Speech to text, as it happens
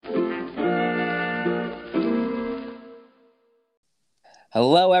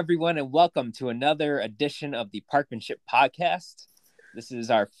Hello, everyone, and welcome to another edition of the Parkmanship Podcast. This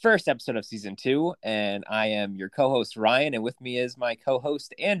is our first episode of season 2, and I am your co-host Ryan, and with me is my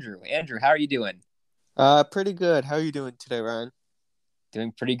co-host Andrew. Andrew, how are you doing? Pretty good. How are you doing today, Ryan?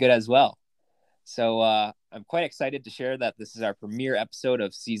 Doing pretty good as well. So I'm quite excited to share that this is our premiere episode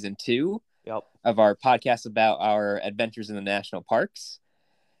of season 2 Yep. of our podcast about our adventures in the national parks.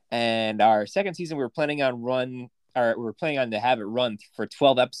 And our second season, we're planning to have it run for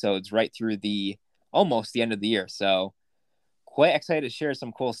 12 episodes right through almost the end of the year. So quite excited to share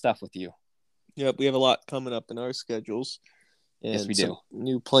some cool stuff with you. Yep, we have a lot coming up in our schedules. And Yes, we do.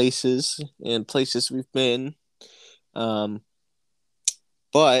 New places and places we've been. But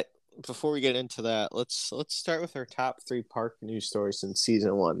before we get into that, let's start with our top 3 park news stories since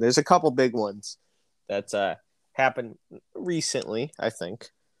season 1. There's a couple big ones that happened recently, I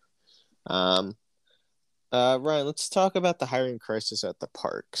think. Ryan, let's talk about the hiring crisis at the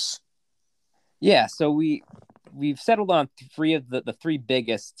parks. Yeah, so we've settled on three of the three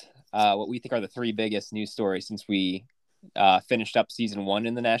biggest, what we think are the three biggest news stories since we finished up season 1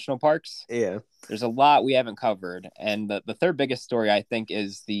 in the national parks. Yeah. There's a lot we haven't covered, and the third biggest story I think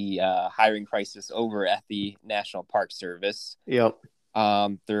is the hiring crisis over at the National Park Service. Yep.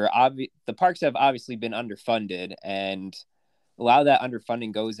 The parks have obviously been underfunded, and a lot of that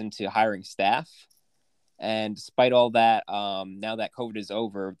underfunding goes into hiring staff. And despite all that, now that COVID is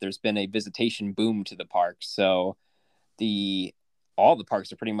over, there's been a visitation boom to the parks. So all the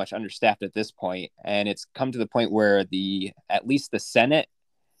parks are pretty much understaffed at this point, and it's come to the point where at least the Senate,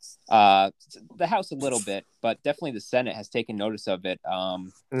 the House a little bit, but definitely the Senate has taken notice of it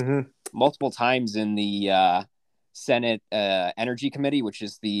multiple times in the Senate Energy Committee, which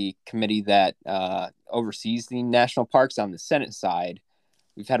is the committee that oversees the national parks on the Senate side.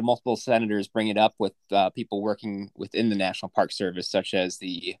 We've had multiple senators bring it up with people working within the National Park Service, such as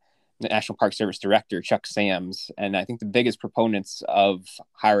the National Park Service Director, Chuck Sams. And I think the biggest proponents of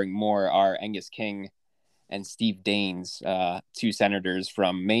hiring more are Angus King and Steve Daines, 2 senators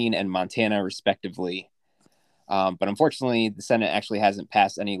from Maine and Montana, respectively. But unfortunately, the Senate actually hasn't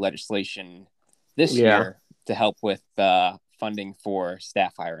passed any legislation this year to help with funding for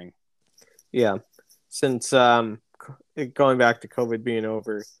staff hiring. Yeah. Since going back to COVID being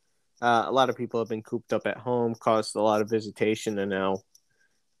over, a lot of people have been cooped up at home, caused a lot of visitation, and now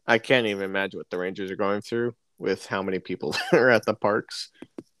I can't even imagine what the Rangers are going through with how many people are at the parks.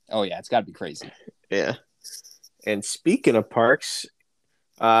 Oh, yeah, it's got to be crazy. Yeah. And speaking of parks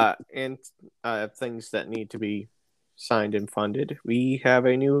and things that need to be signed and funded, we have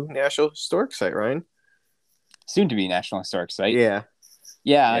a new National Historic Site, Ryan. Soon to be National Historic Site. Yeah.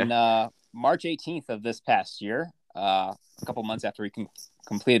 On March 18th of this past year, a couple months after we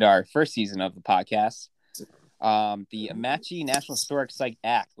completed our first season of the podcast, the Amatchi National Historic Site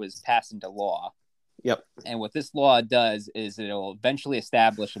Act was passed into law. Yep. And what this law does is it will eventually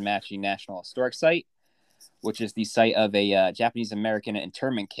establish Amatchi National Historic Site, which is the site of a Japanese American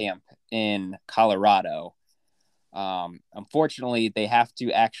internment camp in Colorado. Unfortunately, they have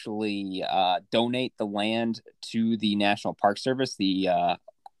to actually donate the land to the National Park Service, the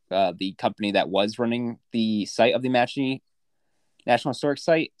company that was running the site of the Amatchi National Historic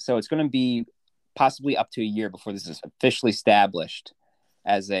Site. So it's going to be possibly up to a year before this is officially established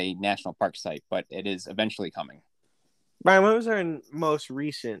as a national park site, but it is eventually coming. Brian, what was our most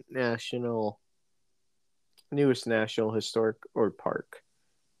recent newest national historic or park?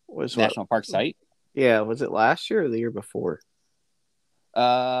 Was national park site? Yeah, was it last year or the year before?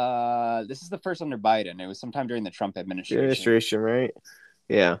 This is the first under Biden. It was sometime during the Trump administration. Right?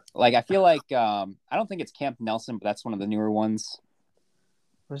 Yeah. Like, I feel like I don't think it's Camp Nelson, but that's one of the newer ones.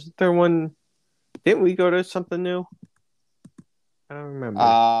 Wasn't there one? Didn't we go to something new? I don't remember.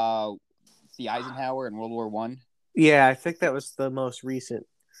 The Eisenhower in World War I. Yeah, I think that was the most recent.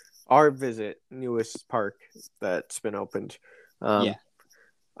 Our newest park that's been opened. But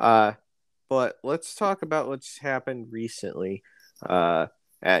let's talk about what's happened recently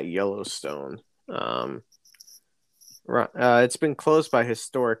at Yellowstone. It's been closed by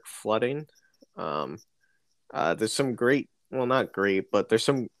historic flooding. There's some great, well, not great, but there's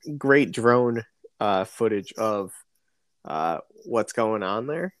some great drone footage of what's going on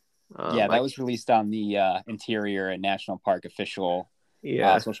there. That was released on the Interior and National Park official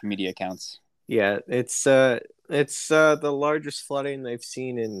social media accounts. Yeah, it's the largest flooding they've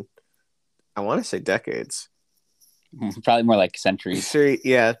seen in, I want to say, decades. Probably more like centuries.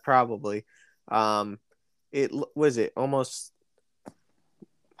 Yeah, probably. Almost.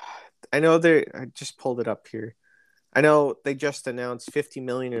 I know I just pulled it up here. I know they just announced $50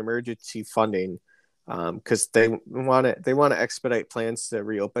 million in emergency funding because they want to expedite plans to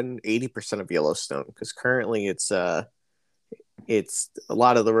reopen 80% of Yellowstone, because currently it's a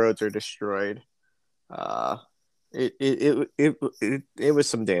lot of the roads are destroyed. Uh, it was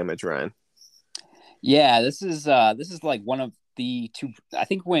some damage, Ryan. Yeah, this is like one of the two. I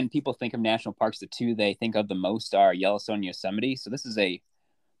think when people think of national parks, the two they think of the most are Yellowstone and Yosemite. So this is a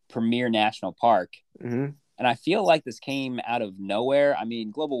premier national park. Mm-hmm. And I feel like this came out of nowhere. I mean,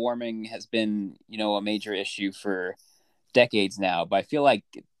 global warming has been, a major issue for decades now, but I feel like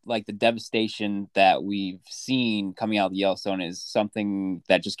the devastation that we've seen coming out of the Yellowstone is something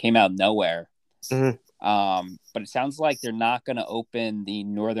that just came out of nowhere. Mm-hmm. But it sounds like they're not going to open the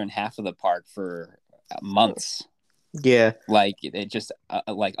northern half of the park for months. Yeah, Like it just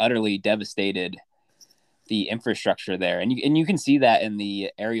like utterly devastated the infrastructure there, and you can see that in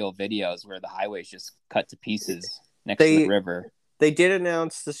the aerial videos where the highway's just cut to pieces next to the they river. they did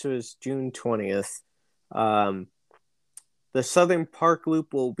announce this was June 20th. Um, the southern park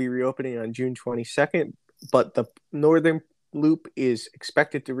loop will be reopening on June 22nd, but the northern loop is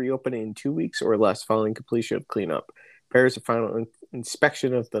expected to reopen in 2 weeks or less following completion of cleanup. Prepares a final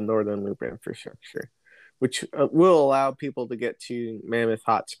inspection of the northern loop infrastructure, which will allow people to get to Mammoth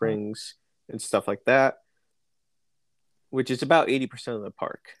Hot Springs and stuff like that, which is about 80% of the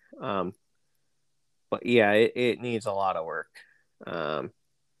park. But yeah, it needs a lot of work.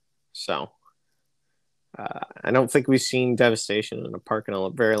 So I don't think we've seen devastation in a park in a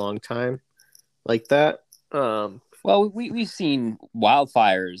very long time like that. Well, we've seen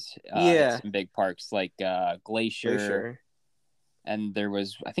wildfires hit Yeah, some big parks like Glacier, Glacier. and there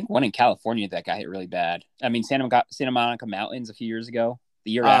was I think one in California that got hit really bad. I mean Santa Monica Mountains a few years ago.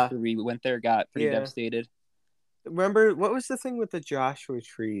 The year Uh, after we went there got pretty yeah. devastated. Remember what was the thing with the Joshua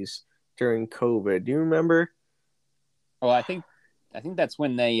trees during COVID? Do you remember Well, I think that's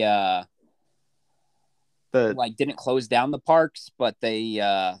when they the like didn't close down the parks, but they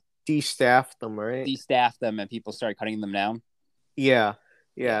de-staffed them, right? de-staffed them and people started cutting them down. Yeah,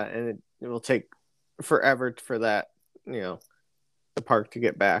 Yeah. yeah, and it will take forever for that, the park to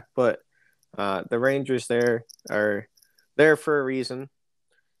get back. But the Rangers there are there for a reason.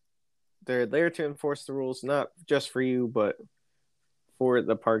 They're there to enforce the rules, not just for you, but for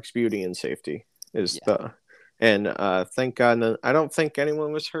the park's beauty and safety. Is Yeah. the and thank God, I don't think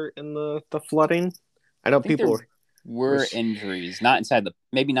anyone was hurt in the flooding. I know I think there people were was injuries,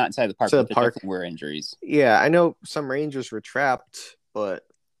 maybe not inside the park, to the but there park. definitely were injuries. Yeah, I know some Rangers were trapped, but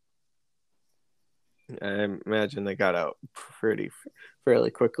I imagine they got out pretty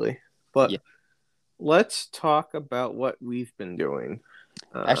fairly quickly. But Yeah. let's talk about what we've been doing.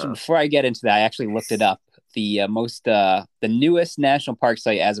 Actually, Uh, before I get into that, I actually looked it up. The newest national park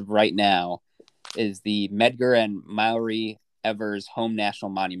site as of right now is the Medgar and Maury Evers Home National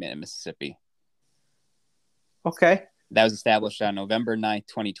Monument in Mississippi. okay, That was established on November 9th,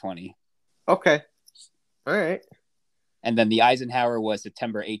 2020. okay, all right. And then the Eisenhower was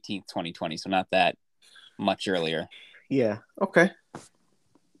September 18th, 2020. So not that much earlier. Yeah, okay.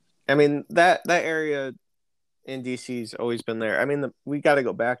 I mean that area in DC's always been there. I mean, we got to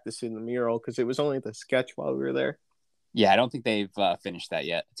go back to see the mural because it was only the sketch while we were there. Yeah, I don't think they've finished that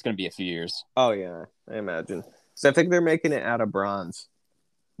yet. It's going to be a few years. Oh yeah, I imagine. So I think they're making it out of bronze.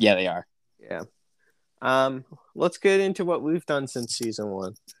 Yeah, they are. Yeah. Let's get into what we've done since season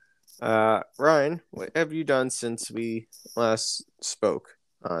one. Ryan, what have you done since we last spoke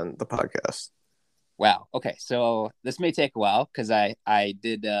on the podcast? Wow. Okay, so this may take a while because I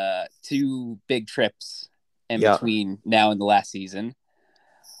did two big trips in Yeah. between now and the last season.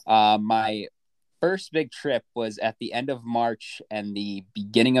 My first big trip was at the end of March and the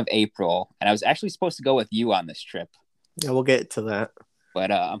beginning of April, and I was actually supposed to go with you on this trip, Yeah, we'll get to that.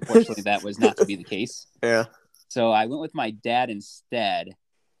 but unfortunately that was not to be the case. Yeah. So I went with my dad instead,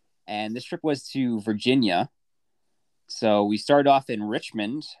 and this trip was to Virginia. So we started off in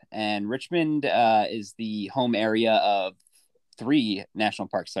Richmond, and Richmond is the home area of three national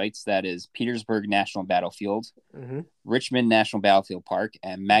park sites. That is Petersburg National Battlefield, Mm-hmm. Richmond National Battlefield Park,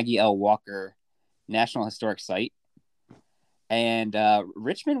 and Maggie L. Walker National Historic Site. And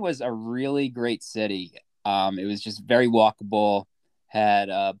Richmond was a really great city. It was just very walkable, had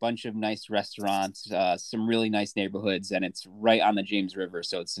a bunch of nice restaurants, some really nice neighborhoods, and it's right on the James River,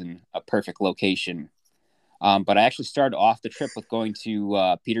 so it's in a perfect location. But I actually started off the trip with going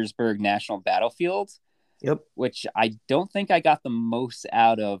to Petersburg National Battlefield, Yep. which I don't think I got the most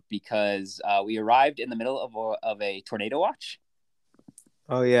out of because we arrived in the middle of a tornado watch.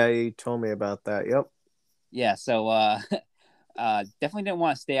 Oh yeah, you told me about that. Yep. Yeah, so definitely didn't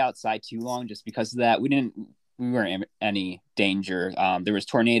want to stay outside too long just because of that. We weren't in any danger. There was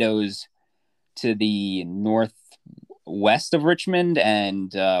tornadoes to the northwest of Richmond,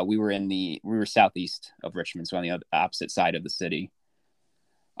 and we were southeast of Richmond, so on the opposite side of the city.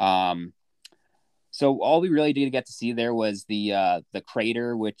 So all we really did get to see there was the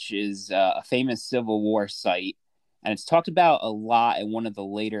crater, which is a famous Civil War site, and it's talked about a lot in one of the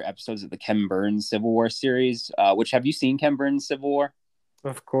later episodes of the Ken Burns Civil War series. Which, have you seen Ken Burns Civil War?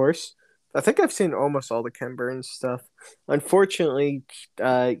 Of course. I think I've seen almost all the Ken Burns stuff. Unfortunately,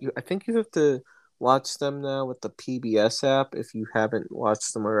 I think you have to watch them now with the PBS app. If you haven't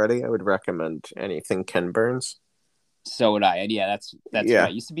watched them already, I would recommend anything Ken Burns. So would I. And yeah, that's Yeah.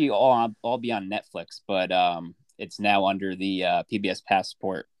 right. It used to be all be on Netflix, but it's now under the PBS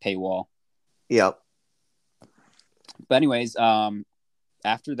Passport paywall. Yep. But anyways,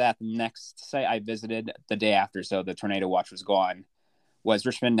 after that, the next site I visited the day after, so the tornado watch was gone, was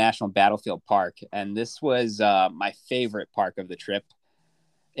Richmond National Battlefield Park, and this was my favorite park of the trip.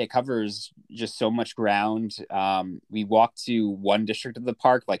 It covers just so much ground. We walked to one district of the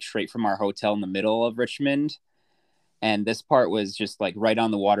park, like straight from our hotel in the middle of Richmond. And this part was just like right on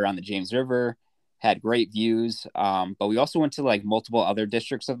the water on the James River, had great views. But we also went to like multiple other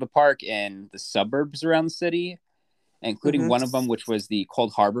districts of the park and the suburbs around the city, including one of them, which was the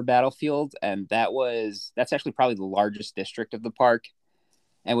Cold Harbor Battlefield. And that's actually probably the largest district of the park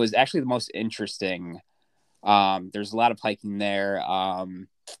and was actually the most interesting. There's a lot of hiking there. I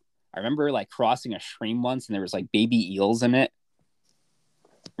remember like crossing a stream once and there was like baby eels in it.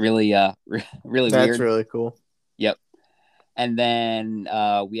 Really, really That's weird. really cool. Yep. And then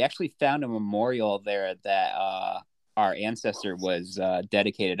we actually found a memorial there that our ancestor was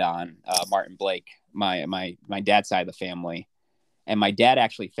dedicated on, Martin Blake, my dad's side of the family. And my dad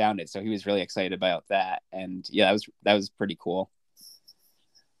actually found it, so he was really excited about that. And yeah, that was pretty cool.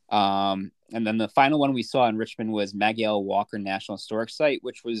 And then the final one we saw in Richmond was Maggie L. Walker National Historic Site,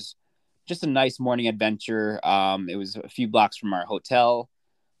 which was just a nice morning adventure. It was a few blocks from our hotel.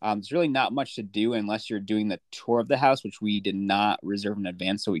 There's really not much to do unless you're doing the tour of the house, which we did not reserve in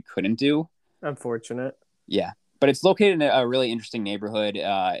advance, so we couldn't do. Unfortunate. Yeah, but it's located in a really interesting neighborhood.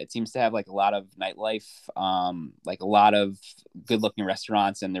 It seems to have like a lot of nightlife, like a lot of good-looking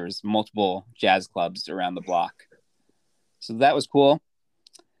restaurants, and there's multiple jazz clubs around the block. So that was cool.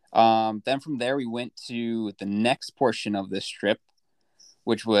 Then from there, we went to the next portion of this trip,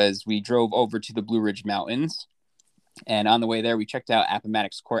 which was we drove over to the Blue Ridge Mountains. And on the way there, we checked out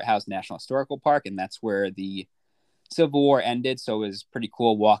Appomattox Courthouse National Historical Park, and that's where the Civil War ended. So it was pretty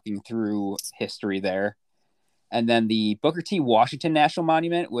cool walking through history there. And then the Booker T. Washington National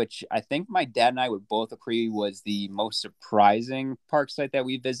Monument, which I think my dad and I would both agree was the most surprising park site that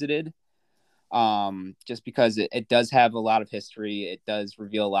we visited. Just because it does have a lot of history. It does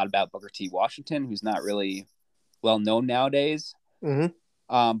reveal a lot about Booker T. Washington, who's not really well known nowadays. Mm-hmm.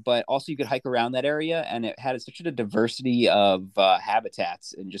 But also you could hike around that area, and it had such a diversity of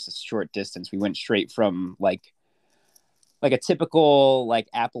habitats in just a short distance. We went straight from like a typical like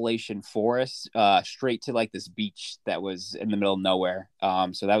Appalachian forest straight to like this beach that was in the middle of nowhere.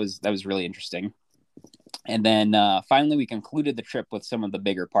 So that was really interesting. And then finally we concluded the trip with some of the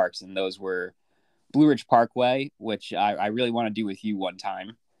bigger parks, and those were Blue Ridge Parkway, which I really want to do with you one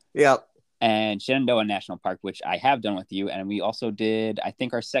time. Yep. And Shenandoah National Park, which I have done with you. And we also did, I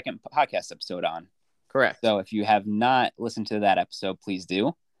think, our second podcast episode on. Correct. So if you have not listened to that episode, please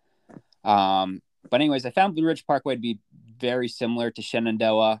do. But anyways, I found Blue Ridge Parkway to be very similar to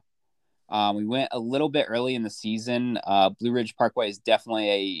Shenandoah. We went a little bit early in the season. Blue Ridge Parkway is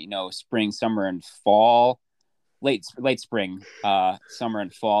definitely a, spring, summer, and fall, late spring, summer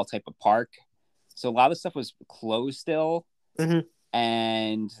and fall type of park. So a lot of stuff was closed still. Mm-hmm.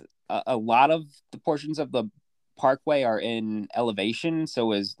 And a lot of the portions of the parkway are in elevation, so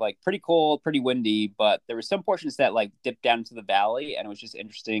it was like pretty cold, pretty windy, but there were some portions that like dipped down into the valley, and it was just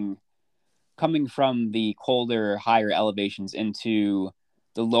interesting coming from the colder, higher elevations into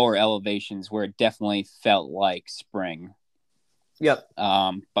the lower elevations where it definitely felt like spring. Yep.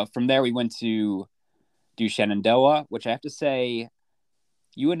 But from there we went to do Shenandoah, which I have to say,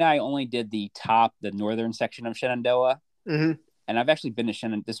 you and I only did the northern section of Shenandoah. Mm-hmm. And I've actually been to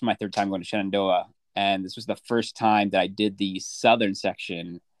Shenandoah. This is my third time going to Shenandoah. And this was the first time that I did the southern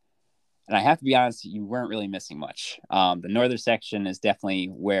section. And I have to be honest, you weren't really missing much. The northern section is definitely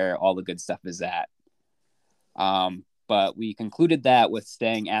where all the good stuff is at. But we concluded that with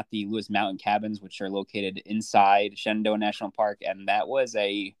staying at the Lewis Mountain Cabins, which are located inside Shenandoah National Park. And that was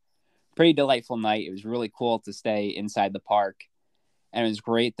a pretty delightful night. It was really cool to stay inside the park. And it was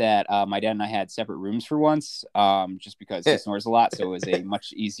great that my dad and I had separate rooms for once, just because he snores a lot. So it was a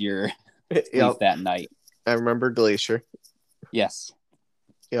much easier sleep that night. I remember Glacier. Yes.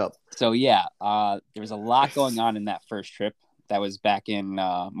 Yep. So yeah, there was a lot going on in that first trip. That was back in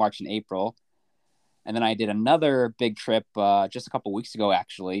March and April. And then I did another big trip just a couple weeks ago,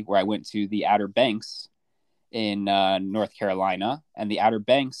 actually, where I went to the Outer Banks in North Carolina. And the Outer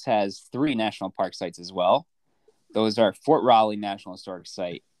Banks has 3 national park sites as well. Those are Fort Raleigh National Historic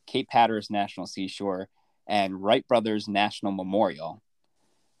Site, Cape Hatteras National Seashore, and Wright Brothers National Memorial.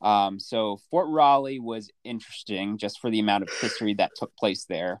 So Fort Raleigh was interesting just for the amount of history that took place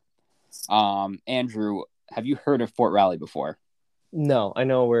there. Andrew, have you heard of Fort Raleigh before? No, I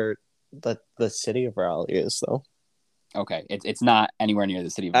know where the city of Raleigh is, though. Okay, it's not anywhere near the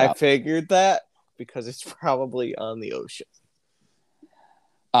city of I Raleigh. figured that because it's probably on the ocean.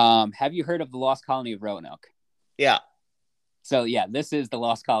 Have you heard of the Lost Colony of Roanoke? Yeah. So yeah, this is the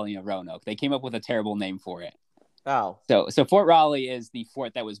Lost Colony of Roanoke. They came up with a terrible name for it. Oh. So Fort Raleigh is the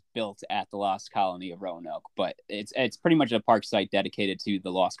fort that was built at the Lost Colony of Roanoke, but it's pretty much a park site dedicated to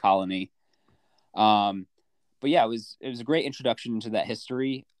the Lost Colony. But yeah, it was a great introduction to that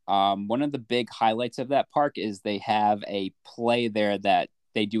history. One of the big highlights of that park is they have a play there that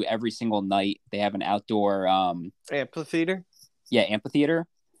they do every single night. They have an outdoor amphitheater. Yeah, amphitheater.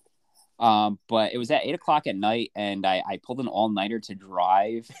 But it was at 8:00 at night, and I pulled an all-nighter to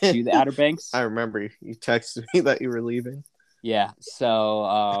drive to the Outer Banks. I remember you texted me that you were leaving. Yeah, so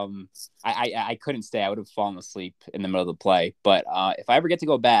I couldn't stay. I would have fallen asleep in the middle of the play. But if I ever get to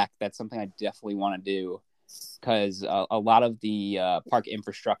go back, that's something I definitely want to do, because a lot of the park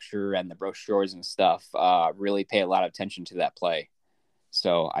infrastructure and the brochures and stuff really pay a lot of attention to that play.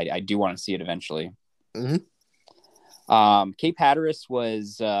 So I do want to see it eventually. Mm-hmm. Cape Hatteras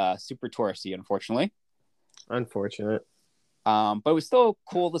was super touristy, unfortunately. Unfortunate. But it was still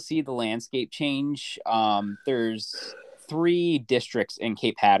cool to see the landscape change. There's 3 districts in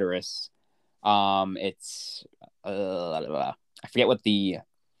Cape Hatteras. It's I forget what the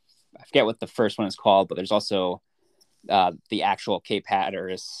first one is called, but there's also the actual Cape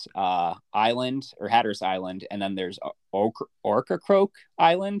Hatteras Island, or Hatteras Island, and then there's Ocracoke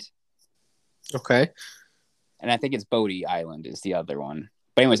Island. Okay. And I think it's Bodie Island is the other one.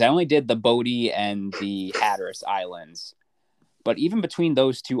 But anyways, I only did the Bodie and the Hatteras Islands. But even between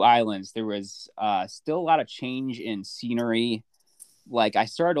those 2 islands, there was still a lot of change in scenery. Like, I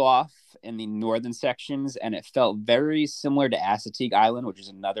started off in the northern sections, and it felt very similar to Assateague Island, which is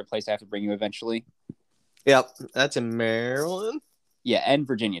another place I have to bring you eventually. Yep, that's in Maryland. Yeah, and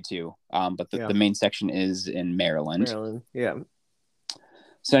Virginia too. But the main section is in Maryland. Maryland, yeah.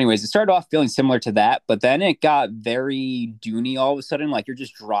 So anyways, it started off feeling similar to that, but then it got very duney all of a sudden. Like, you're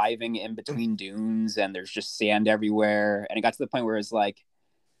just driving in between dunes and there's just sand everywhere. And it got to the point where it's like,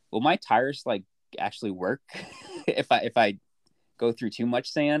 will my tires like actually work if I go through too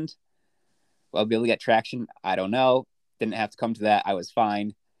much sand? Will I be able to get traction? I don't know. Didn't have to come to that. I was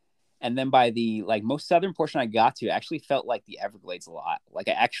fine. And then by the most southern portion I got to, it actually felt like the Everglades a lot. Like,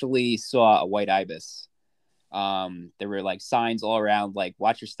 I actually saw a white ibis. There were like signs all around, like,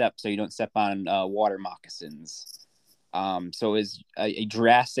 watch your step so you don't step on water moccasins. So it was a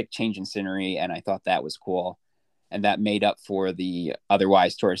drastic change in scenery, and I thought that was cool. And that made up for the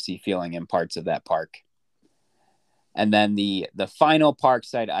otherwise touristy feeling in parts of that park. And then the final park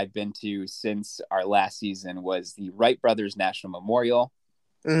site I've been to since our last season was the Wright Brothers National Memorial.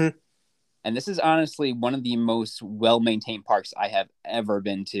 Mm-hmm. And this is honestly one of the most well-maintained parks I have ever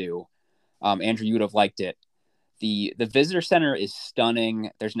been to. Andrew, you would have liked it. The visitor center is stunning.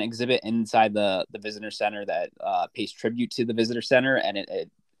 There's an exhibit inside the visitor center that pays tribute to the visitor center, and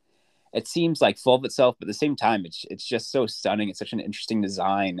it seems like full of itself, but at the same time, it's just so stunning. It's such an interesting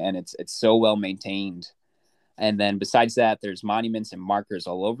design, and it's so well maintained. And then besides that, there's monuments and markers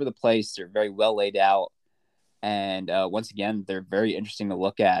all over the place. They're very well laid out. And once again, they're very interesting to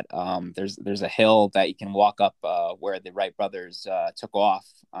look at. There's a hill that you can walk up where the Wright brothers took off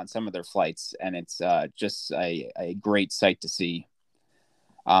on some of their flights, and it's just a great sight to see.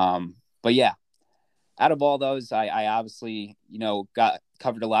 But yeah, out of all those, I obviously got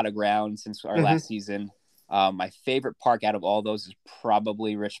covered a lot of ground since our last season. My favorite park out of all those is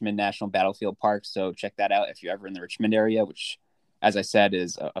probably Richmond National Battlefield Park. So check that out if you're ever in the Richmond area, which, as I said,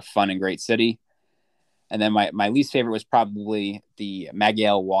 is a fun and great city. And then my least favorite was probably the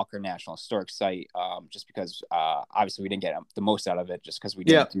Magail Walker National Historic Site, just because obviously we didn't get the most out of it just because we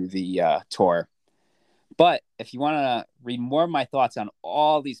didn't do the tour. But if you want to read more of my thoughts on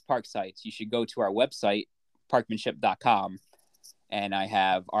all these park sites, you should go to our website, parkmanship.com. And I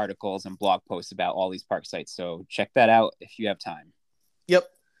have articles and blog posts about all these park sites. So check that out if you have time. Yep.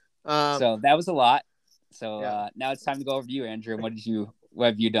 So that was a lot. So now it's time to go over to you, Andrew. What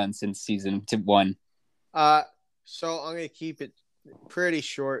have you done since season 1? So I'm gonna keep it Pretty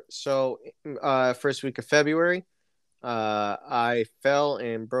short. So, first week of February, I fell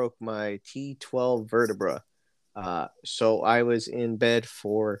and broke my T12 vertebra. So I was in bed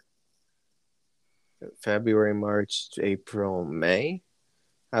for February, March, April, May.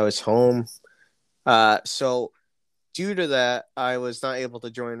 I was home. So due to that, I was not able to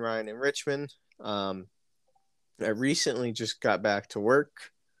join Ryan in Richmond. I recently just got back to work.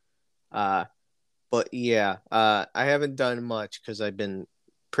 Uh, but yeah, I haven't done much because I've been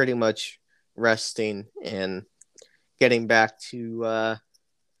pretty much resting and getting back to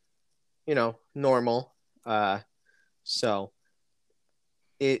normal. So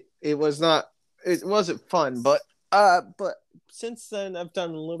it wasn't fun, but since then I've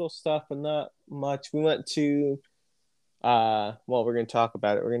done little stuff and not much. We went to well, we're gonna talk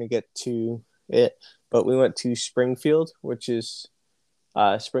about it. We're gonna get to it, but we went to Springfield, which is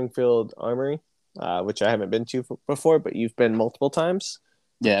Springfield Armory, which I haven't been to before, but you've been multiple times.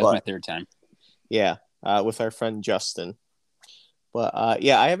 Yeah, that was my But third time. yeah, with our friend Justin. But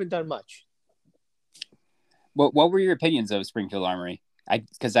yeah, I haven't done much. What were your opinions of Springfield Armory? I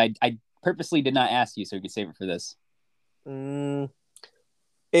purposely did not ask you so we could save it for this. Mm,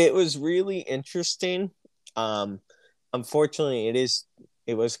 it was really interesting. Um, Unfortunately,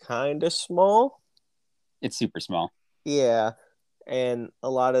 it was kind of small. It's super small. Yeah, and a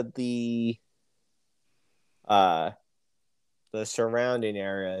lot of uh the surrounding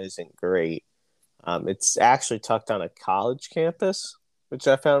area isn't great. It's actually tucked on a college campus, which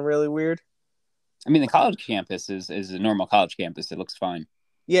I found really weird. I mean, the college campus is a normal college campus. It looks fine.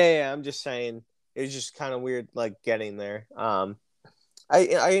 Yeah, I'm just saying it was just kind of weird, like getting there.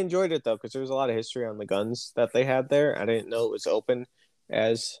 I enjoyed it though because there was a lot of history on the guns that they had there. I didn't know it was open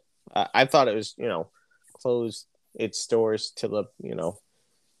as I thought it was, closed its doors to the,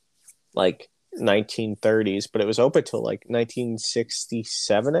 like 1930s, but it was open till like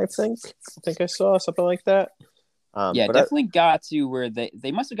 1967, I think. I think I saw something like that. Yeah, But definitely got to where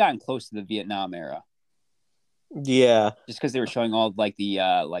they must have gotten close to the Vietnam era, yeah, just because they were showing all like the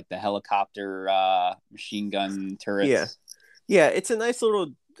helicopter machine gun yeah, turrets. yeah. It's a nice little.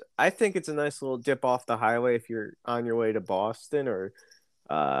 I think it's a nice little dip off the highway if you're on your way to Boston or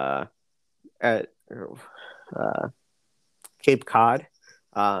uh, at uh, Cape Cod.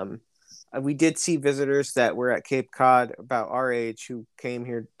 Um, we did see visitors that were at Cape Cod about our age who came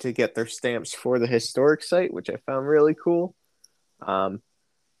here to get their stamps for the historic site, which I found really cool. Um,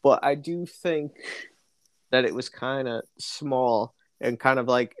 but I do think that it was kind of small and kind of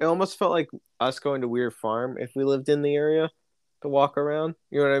like it almost felt like us going to Weir Farm if we lived in the area to walk around.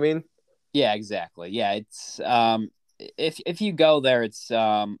 You know what I mean? Yeah, exactly. Yeah, it's if you go there, it's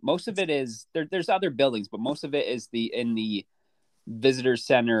most of it is there's other buildings, but most of it is in the visitor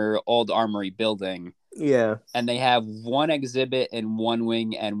center old armory building, Yeah. and they have one exhibit in one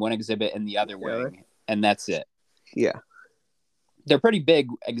wing and one exhibit in the other Yeah. wing, and that's it. Yeah. They're pretty big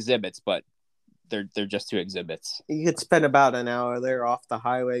exhibits, but they're just two exhibits. You could spend about an hour there off the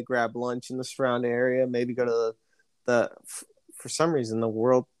highway, grab lunch in the surrounding area, maybe go to the for some reason the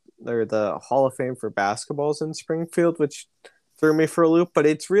world or the Hall of Fame for basketballs in Springfield, which threw me for a loop. But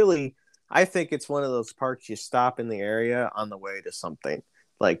it's really, I think it's one of those parks you stop in the area on the way to something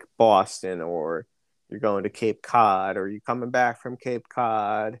like Boston, or you're going to Cape Cod, or you're coming back from Cape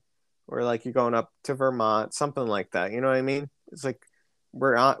Cod, or like you're going up to Vermont, something like that. You know what I mean? It's like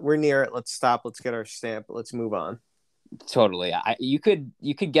we're near it. Let's stop. Let's get our stamp. Let's move on. Totally. You could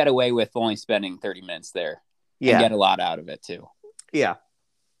get away with only spending 30 minutes there and Yeah, get a lot out of it too. yeah.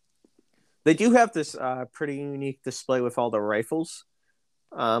 They do have this pretty unique display with all the rifles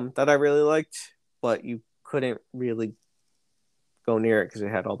that I really liked, but you couldn't really go near it because it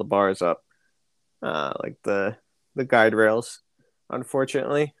had all the bars up, like the guide rails,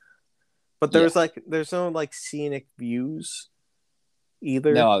 unfortunately. But Yeah. there's no like scenic views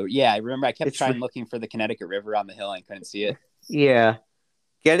either. No, yeah, I remember I kept It's trying looking for the Connecticut River on the hill and couldn't see it. yeah,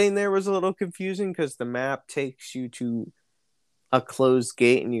 getting there was a little confusing because the map takes you to a closed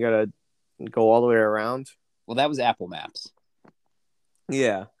gate and you gotta go all the way around. Well, that was Apple Maps.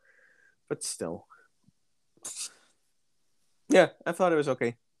 Yeah, but still, yeah, I thought it was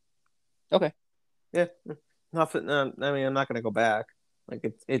okay. Okay. Yeah, nothing. I mean, I'm not gonna go back. Like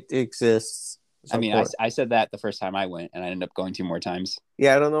it exists. I So mean, cool. I said that the first time I went, and I ended up going two more times.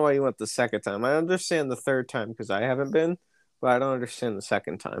 Yeah, I don't know why you went the second time. I understand the third time because I haven't been, but I don't understand the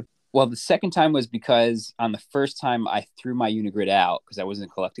second time. Well, the second time was because on the first time I threw my Unigrid out because I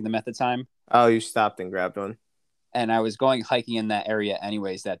wasn't collecting them at the time, Oh, you stopped and grabbed one. and I was going hiking in that area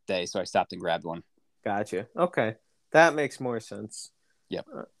anyways that day, so I stopped and grabbed one. Gotcha. Okay, that makes more sense. Yep.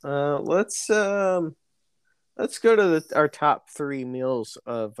 Let's Let's go to our top three meals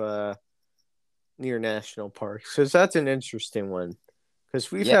of near national parks, because that's an interesting one.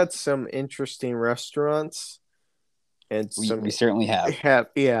 Because we've Yep, had some interesting restaurants and some we certainly have. have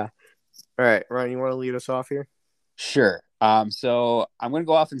yeah. All right, Ryan, you want to lead us off here? Sure. So I'm going to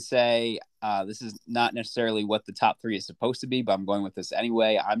go off and say this is not necessarily what the top three is supposed to be, but I'm going with this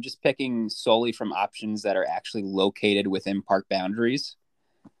anyway. I'm just picking solely from options that are actually located within park boundaries.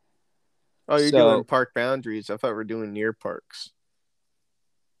 Oh, you're doing So, park boundaries. I thought we were doing near parks.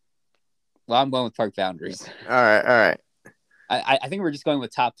 well, I'm going with park boundaries. All right, all right. I think we're just going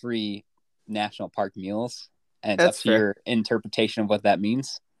with top three national park meals, and it's up That's to fair. your interpretation of what that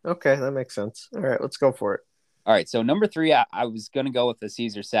means. Okay, that makes sense. All right, let's go for it. All right, so number three, I was going to go with the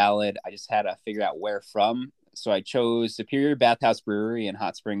Caesar salad. I just had to figure out where from. So I chose Superior Bathhouse Brewery in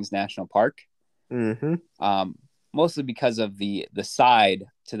Hot Springs National Park. Mm-hmm. Um, Mostly because of the side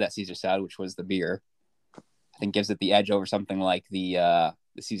to that Caesar salad, which was the beer. I think gives it the edge over something like the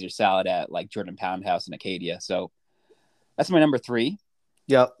Caesar salad at like Jordan Pound House in Acadia. So that's my number three.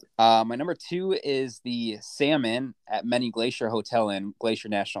 Yep. My number two is the salmon at Many Glacier Hotel in Glacier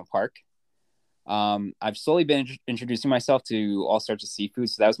National Park. I've slowly been introducing myself to all sorts of seafood,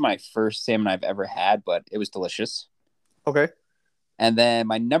 so that was my first salmon I've ever had, but it was delicious. Okay. And then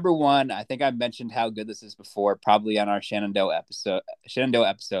my number one, I think I mentioned how good this is before, probably on our Shenandoah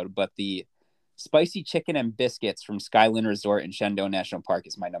episode, but the spicy chicken and biscuits from Skyline Resort in Shenandoah National Park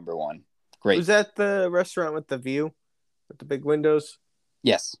is my number one. Great. Was that the restaurant with the view, with the big windows?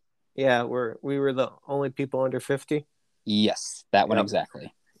 Yes. Yeah, we were the only people under 50. Yes, that one Yep.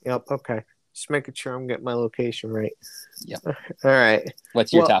 exactly. Yep. Okay. Just making sure I'm getting my location right. Yep. All right.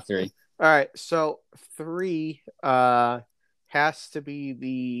 What's your Well, top three? all right. So three has to be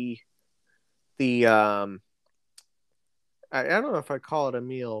the I don't know if I call it a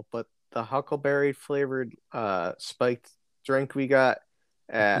meal, but the huckleberry flavored spiked drink we got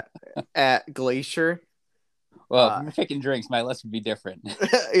at at Glacier. Well, if Uh you're picking drinks, my list would be different.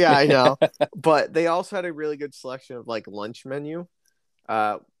 yeah, I know. But they also had a really good selection of like lunch menu.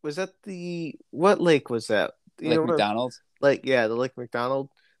 Was that the what lake was that? You know Like what? McDonald's. Like yeah, the Lake McDonald.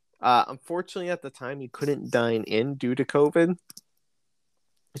 Unfortunately, at the time, you couldn't dine in due to COVID,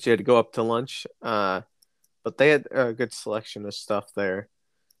 so you had to go up to lunch. But they had a good selection of stuff there.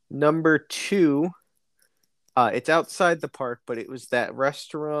 Number two, it's outside the park, but it was that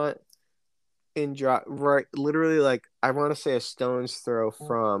restaurant right, literally like I want to say a stone's throw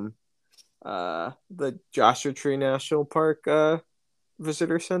from the Joshua Tree National Park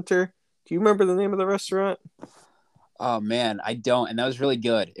visitor center. Do you remember the name of the restaurant? Oh man, I don't, and that was really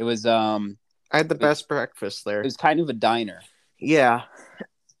good. I had the It, best breakfast it there. was kind of a diner. Yeah,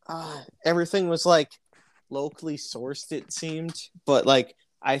 everything was like locally sourced. It seemed, but like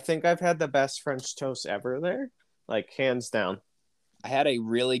I think I've had the best French toast ever there, like hands down. I had a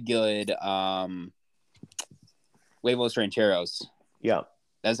really good huevos rancheros. Yeah,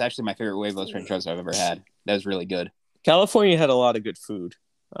 That was actually my favorite huevos rancheros I've ever had. That was really good. California had a lot of good food.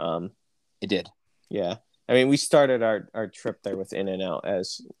 Um, It did. yeah, I mean we started our trip there with In and Out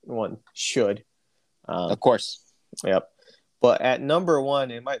as one should. Of course. Yep. But at number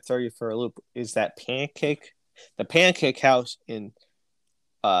one, it might throw you for a loop, is that the Pancake House in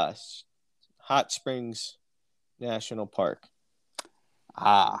uh, Hot Springs National Park.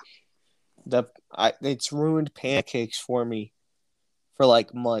 Ah, It's ruined pancakes for me for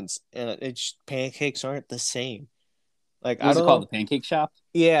like months, and it's pancakes aren't the same. Like what I was it don't called? The know, Pancake Shop?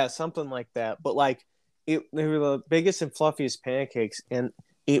 yeah, something like that. But like they were the biggest and fluffiest pancakes, and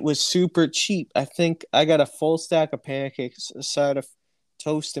it was super cheap. I think I got a full stack of pancakes, a side of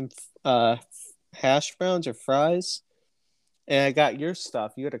toast and hash browns or fries. And I got your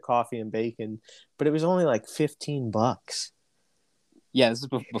stuff. You had a coffee and bacon, but it was only like $15. Yeah, this is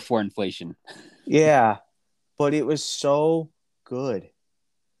before inflation. Yeah, but it was so good.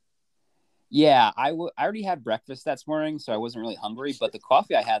 Yeah, I already had breakfast that morning, so I wasn't really hungry. But the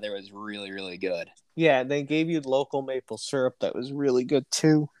coffee I had there was really, really good. Yeah, they gave you local maple syrup that was really good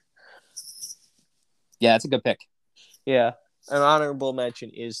too. Yeah, that's a good pick. Yeah, an honorable mention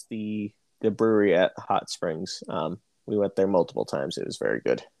is the brewery at Hot Springs. We went there multiple times. It was very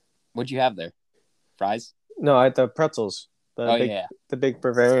good. What'd you have there? Fries? No, I had the pretzels. Oh yeah. The big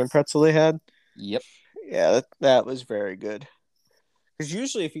Bavarian pretzel they had. Yep. Yeah, that was very good. Because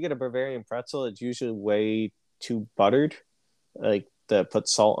usually, if you get a Bavarian pretzel, it's usually way too buttered, like to put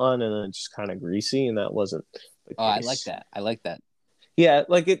salt on, and then it's just kind of greasy, and that wasn't the Oh, I like case. that. I like that. Yeah,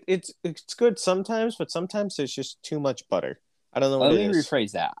 like it's good sometimes, but sometimes there's just too much butter. I don't know what Let it me is.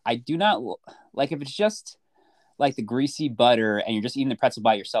 rephrase that. I do not like if it's just like the greasy butter and you're just eating the pretzel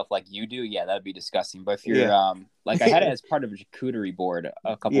by yourself like you do, yeah, that'd be disgusting. But if you're Yeah. like I had it as part of a charcuterie board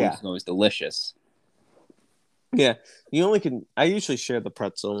a couple Yeah. weeks ago, it was delicious. Yeah. You only can. I usually share the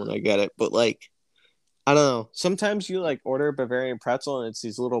pretzel when I get it, but like I don't know. Sometimes you like order a Bavarian pretzel and it's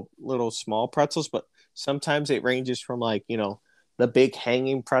these little small pretzels, but sometimes it ranges from like the big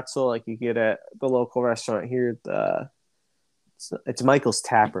hanging pretzel like you get at the local restaurant here. It's Michael's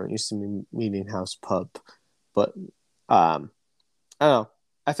Tapper. It used to be Meeting House Pub, but I don't know.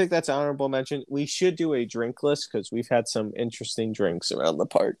 I think that's an honorable mention. We should do a drink list because we've had some interesting drinks around the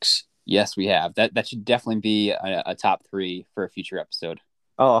parks. Yes, we have. That should definitely be a top 3 for a future episode.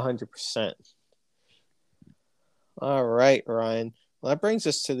 Oh, 100%. All right, Ryan. Well, that brings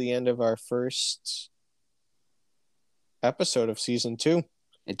us to the end of our first episode of season 2.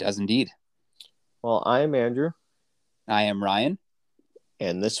 It does indeed. Well, I am Andrew. I am Ryan.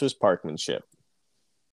 And this was Parkmanship.